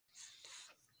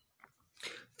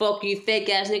Fuck you fake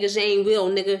ass niggas, you ain't real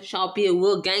nigga. Y'all be a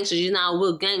real gangster, you not a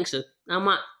real gangster. I'm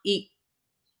a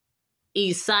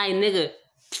east side nigga.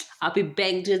 I'll be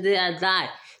begging till the day I die.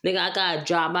 Nigga, I got a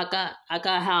job. I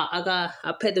got how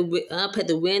I pay the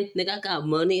rent. Nigga, I got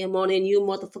money and more than you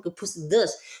motherfucking pussy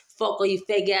dust. Fuck all you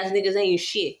fake ass niggas, ain't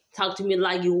shit. Talk to me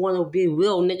like you wanna be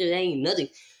real, nigga, ain't nothing.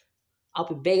 I'll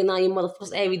be begging on you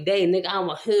motherfuckers every day, nigga. I'm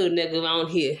a hood nigga around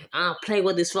here. I don't play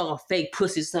with this fucking fake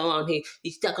pussy around here.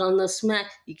 You stuck on the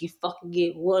smack, you can fucking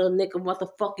get what a nigga, what the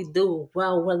fuck you do?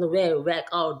 Well, the red rack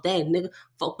all day, nigga.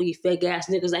 Fuck with you fake ass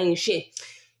niggas, ain't shit.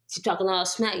 You talking all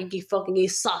smack, you can fucking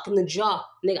get socked in the jaw.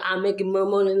 Nigga, I'm making more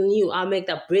money than you. I make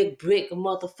that brick,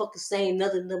 motherfucker saying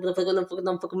nothing,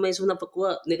 motherfucker, makes motherfucker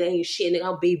what? Nigga ain't shit, nigga.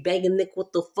 I'll be begging, nigga.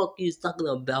 What the fuck you talking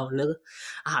about, nigga?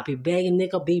 I'll be begging,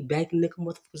 nigga. I'll be begging, nigga.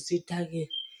 Motherfucker, sit down here.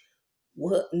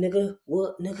 What, nigga?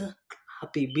 What, nigga? I'll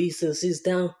be beasting, sit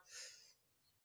down.